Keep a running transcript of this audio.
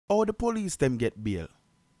How the police them get bail,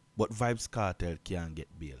 but Vybz Kartel can't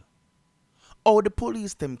get bail. How the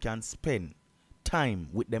police them can spend time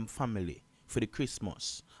with them family for the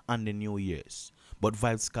Christmas and the New Year's, but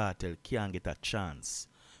Vybz Kartel can't get a chance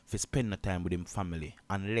to spend the time with them family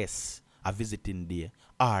unless a visiting day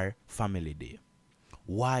or family day.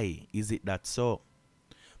 Why is it that so?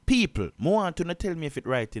 People, more want to tell me if it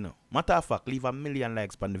right, you know. Matter of fact, leave a million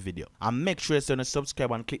likes on the video. And make sure you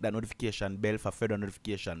subscribe and click that notification bell for further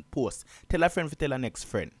notification post. Tell a friend to tell a next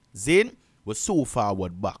friend. Zane, we're so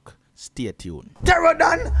forward back. Stay tuned. Terro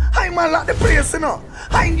done, I'm a lot the place, you know.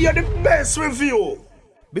 I give you the best review.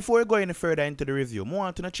 Before we go any further into the review, more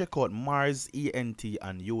want to check out Mars ENT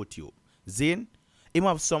on YouTube. Zane, him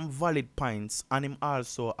have some valid points and him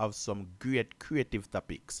also have some great creative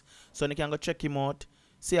topics. So you can go check him out.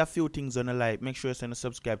 Say a few things on the like. Make sure you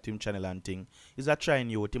subscribe to him channel and thing. He's a trying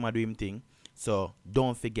youth. Him a do him thing. So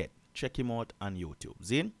don't forget. Check him out on YouTube.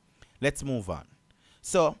 Zin? Let's move on.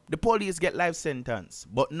 So the police get life sentence.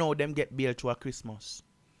 But now them get bail to a Christmas.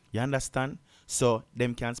 You understand? So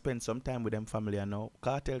them can spend some time with them family and now.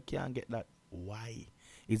 Kartel can't get that. Why?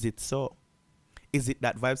 Is it so? Is it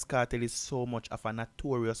that Vybz Kartel is so much of a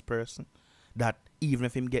notorious person that even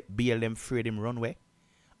if him get bail, them afraid him run away?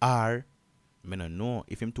 Or I don't know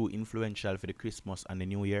if him too influential for the Christmas and the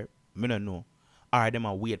New Year. I don't know. Or them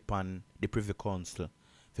a wait upon the Privy Council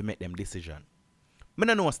to make them decision. I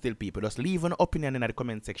don't know still, people. Just leave an opinion in the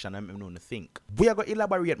comment section and let me know what you think. We are going to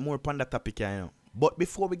elaborate more upon that topic here, you know. But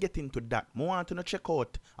before we get into that, I want to check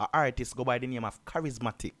out an artist go by the name of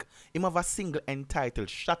Karizmatic. He have a single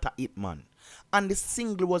entitled Shatter It Man. And the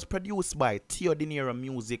single was produced by Terro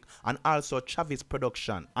Music and also Travis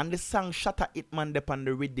Production. And the song Shatter It Man depend on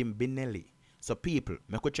the rhythm Benelli. So people,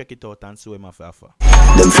 me could check it out and see him after.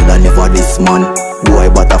 Them shoulda never this man. Boy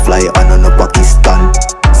butterfly and no Pakistan.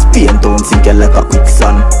 Spain town sink like a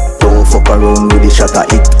quicksand. Don't fuck around with the Shatter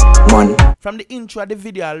It Man. From the intro of the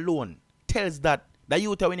video alone, tells that the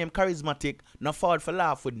youth when him Karizmatic no forward for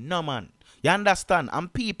laugh with no man. You understand?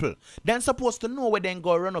 And people, then supposed to know where they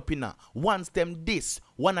go run up in a once them this,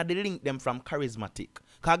 one of the link them from Karizmatic.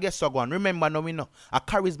 Cause guess so go on. Remember now we know a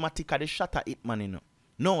Karizmatic are the Shatter It Man, you know.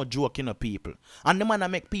 No joke, you know, people. And the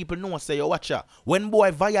man make people know, say, yo, watch out. When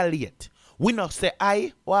boy violate, we not say,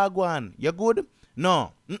 aye, wagwan, you good?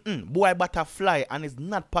 No. Boy butterfly and it's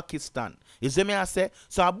not Pakistan. You see me I say?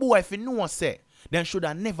 So a boy if you know, say, then should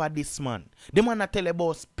have never this man. The man a tell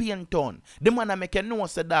about Spain town. The man a make you know,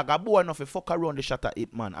 say, dog, a boy enough to fuck around the Shatter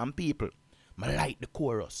It Man. And people, I like the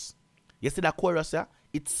chorus. You see that chorus, yeah?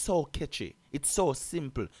 It's so catchy. It's so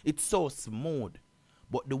simple. It's so smooth.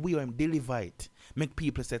 But the way I'm deliver it, make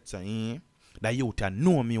people say, that you can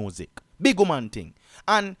know music. Big woman thing.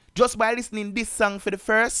 And just by listening this song for the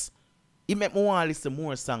first, it make me want to listen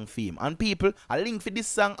more song for him. And people, a link for this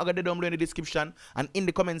song, I got the down below in the description. And in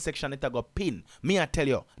the comment section, it I got pin. Me I tell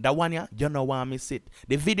you, that one ya, you know why I miss it.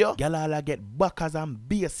 The video, y'all all get backers and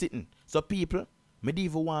beer sitting. So people, me don't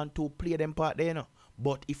even want to play them part there, you know.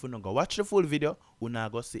 But if you not go watch the full video, you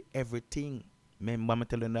not go see everything. Remember me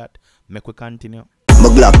telling that? Make we continue. My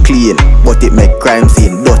Glock clean, but it make crime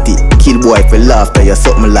scene dirty. Kill boy for laughter, you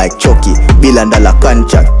something like Chucky. $1 billion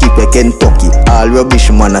contract, keep a Kentucky. All rubbish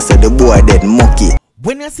man, I said the boy dead monkey.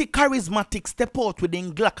 When you see Karizmatic step out with the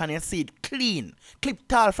Glock and you see it clean, clip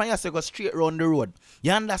tall from you so you go straight round the road.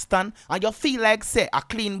 You understand? And you feel like say a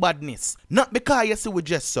clean badness. Not because you see we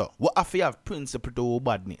just so. We have to have principle to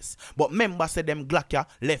badness. But member say them Glock ya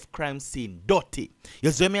left crime scene dirty. You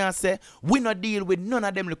see me I say, we not deal with none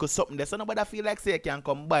of them little something there. So nobody feel like say you can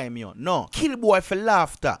come by me. No. Kill boy for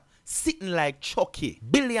laughter. Sitting like Chucky.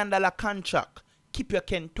 $1 billion contract. Keep your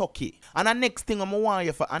Kentucky. And the next thing I want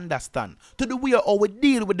you to understand, to the way how we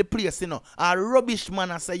deal with the place, you know, a rubbish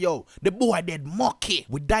man I say, yo, the boy dead monkey.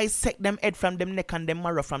 We dissect them head from them neck and them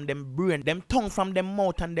marrow from them brain, them tongue from them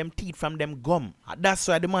mouth and them teeth from them gum. And that's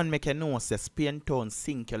why the man make you know, say, Spain town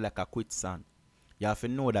sink you like a quicksand. You have to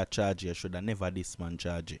know that charge you should have never this man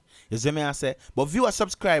charge you. You see me I say? But viewer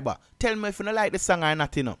subscriber, tell me if you don't like the song or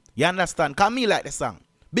not, you know. You understand? Cause me like the song.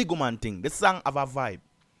 Big woman thing. The song have a vibe.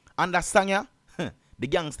 And that song, yeah? The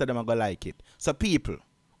gangster them are gonna like it. So people,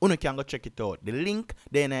 you can go check it out. The link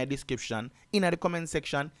there in the description, in the comment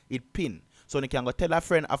section, it pin. So you can go tell a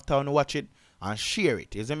friend after you watch it and share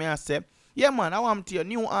it. You see me I say, yeah man, I want to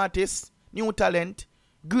new artist, new talent,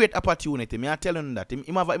 great opportunity. Me I telling you that.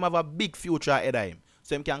 Him have a big future ahead of him.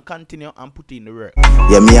 So him can continue and put in the work.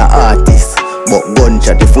 Yeah, me a artist, but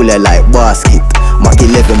gunshot full of like basket. Mac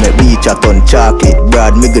 11 me reach a ton chocolate.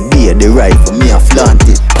 Brad me good day, the rifle me a flaunt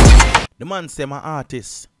it. The man say my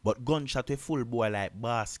artist, but gunshot a full boy like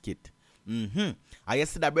basket. I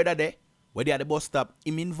see that brother there, Where they at the bus stop,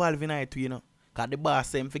 him involved in it too, you know. Cause the boss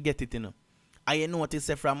say him forget it, you know. I notice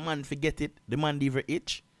say from man forget it, the man never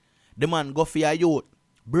itch. The man go for your youth,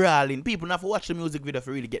 brawling. People not for watch the music video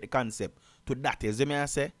for really get the concept to that, you see me I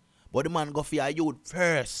say? But the man go for your youth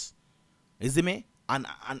first. You see me? And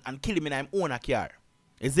kill him in his own car.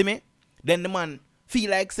 You see me? Then the man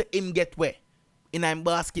feel like say him get where? In him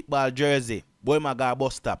basketball jersey. Boy my guy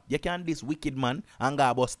bus stop. You can this wicked man and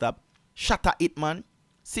go bus stop. Shatter it man.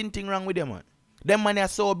 Something wrong with them man. Them man are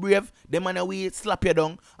so brave. Them man are we slap you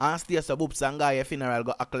down and stay so boops and go your funeral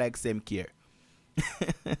go act like same care.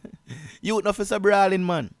 You no for so brawling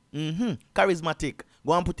man. Charismatic.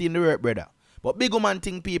 Go and put in the work brother. But big man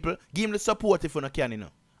thing people, give him the support if you no can, you know.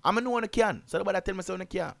 I know one can. So nobody tell me so you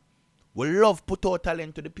can. We love put our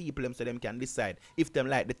talent to the people so them can decide if them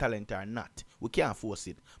like the talent or not. We can't force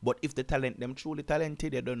it. But if the talent them truly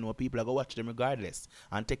talented, they don't know people are going to watch them regardless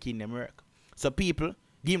and take in them work. So people,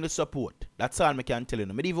 give him the support. That's all I can tell you. I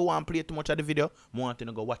don't even want to play too much of the video. I want to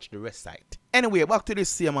go watch the rest side. Anyway, back to this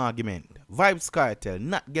same argument. Vybz Kartel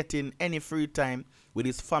not getting any free time with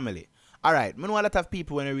his family. Alright, I know a lot of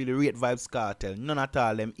people when they really rate Vybz Kartel, none at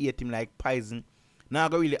all them hate him like poison. Now I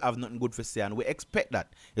don't really have nothing good for say and we expect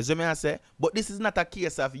that. You see me I say? But this is not a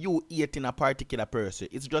case of you hating a particular person.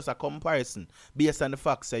 It's just a comparison based on the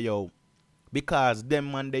fact say yo, because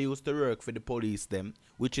them man they used to work for the police them,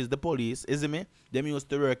 which is the police, is it me? Them used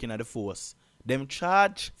to work in the force. Them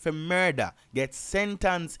charged for murder, get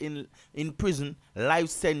sentenced in prison, life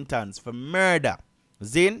sentence for murder.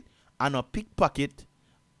 Zin and a pickpocket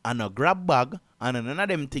and a grab bag and another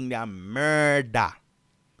them thing they are murder.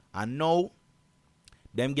 And now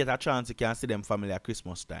them get a chance you can see them family at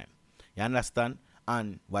Christmas time. You understand?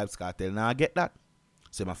 And Vybz Kartel now get that.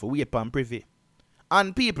 So I have to wait upon privy.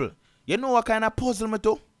 And people, you know what kind of puzzle me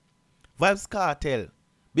to? Vybz Kartel,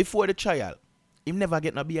 before the trial, him never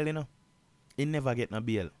get no bail, you know. He never get no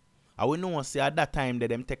bail. I will know say at that time that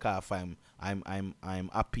them take off I'm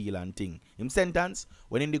appeal and thing. Him sentence,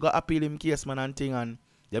 when they go appeal him case man and thing and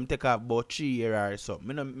them take off about 3 years or so.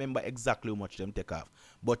 I don't remember exactly how much them take off.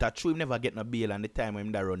 But I true him never get no bail and the time when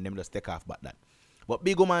him that run them just take off back that. But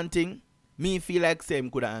big man thing, me feel like say him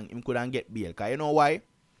couldn't get bail. Cause you know why?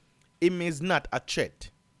 Him is not a threat.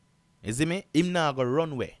 You see me? Him not go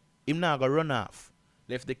run away. Him not go run off.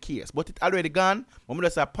 Left the case. But it already gone. But me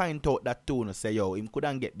just point out that tone and say yo, him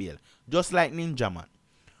couldn't get bail. Just like Ninja Man.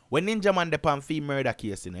 When Ninja Man depend fee murder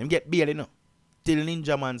case, you know, him get bail, you know. Till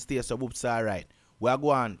Ninja Man stays so whoops alright. We are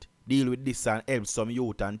going to deal with this and help some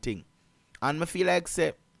youth and thing. And I feel like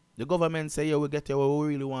say the government say yo, we get you what we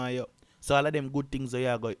really want you. So all of them good things that you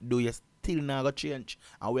are going to do, you still not going to change.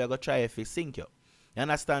 And we are going to try if you sink you. You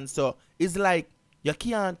understand? So it's like you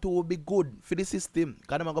can't to be good for the system.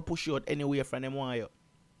 Because them are going to push you out anywhere from them want you.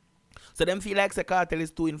 So them feel like the cartel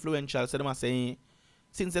is too influential. So them are saying,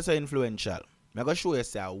 since they're so influential, I'm going to show you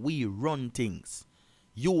say we run things.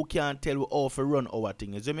 You can't tell we how to run our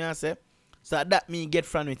things. You see me I say? So that me get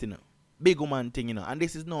from it, you know. Big woman thing, you know. And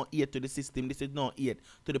this is not aid to the system. This is not aid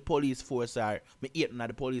to the police force or me aid not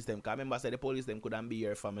the police them. Because remember I said the police them couldn't be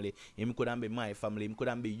your family. Him couldn't be my family. Him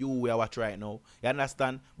couldn't be you we are watch right now. You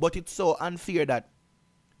understand? But it's so unfair that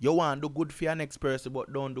you want to do good for your next person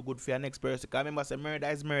but don't do good for your next person. Because remember I said murder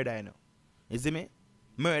is murder, you know. You see me?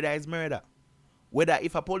 Murder is murder. Whether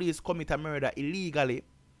if a police commit a murder illegally,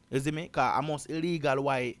 you see me? Because almost illegal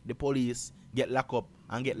why the police get locked up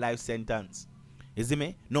and get life sentence. You see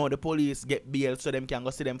me? No, the police get bail so them can go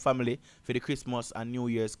see them family for the Christmas and New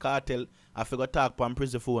Year's. Kartel, I forgot to talk on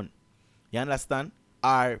prison phone. You understand?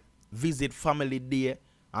 Or visit family day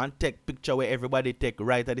and take picture where everybody take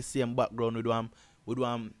right at the same background with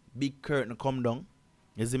one big curtain come down.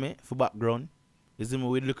 You see me? For background. You see me?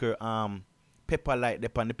 We look at pepper light there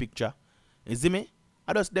on the picture. You see me?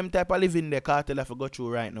 I just them type of living there Kartel I forgot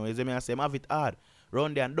you right now. You see me? I say have it hard.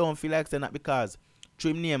 Round there and don't feel like saying that because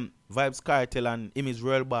through him name Vybz Kartel and him is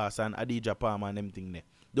real boss and Adidja Palmer and them thing there.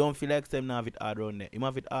 Don't feel like them have it hard round there. Him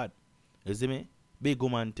have it hard. You see me? Big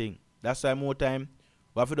woman thing. That's why more time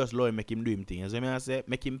we have to just allow him make him do him thing. You see me? I say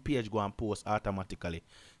make him page go and post automatically.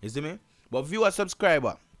 You see me? But viewer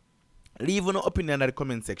subscriber, leave an opinion in the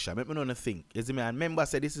comment section. Let me know what you think. You see me? And remember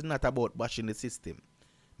say this is not about bashing the system.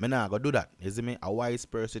 Me nah go do that. You see me? A wise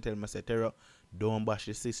person tell me say Terro, don't bash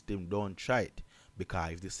the system, don't try it.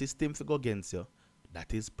 Because if the system go against you,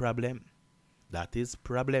 that is problem. That is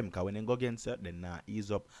problem. Because when they go against you, then nah ease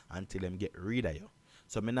up until them get rid of you.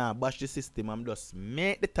 So me nah bash the system. I'm just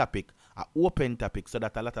make the topic an open topic so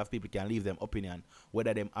that a lot of people can leave them opinion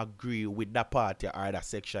whether them agree with that part or that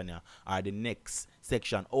section or the next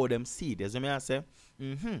section or them see it. You see me I say?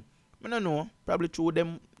 I don't know. Probably true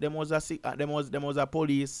them was a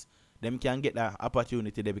police. them can get that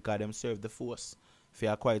opportunity there because them serve the force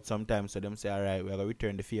for quite some time. So them say, alright, we're going to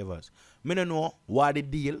return the favors. Me don't know what the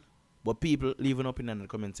deal, but people leaving up in the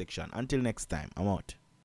comment section. Until next time, I'm out.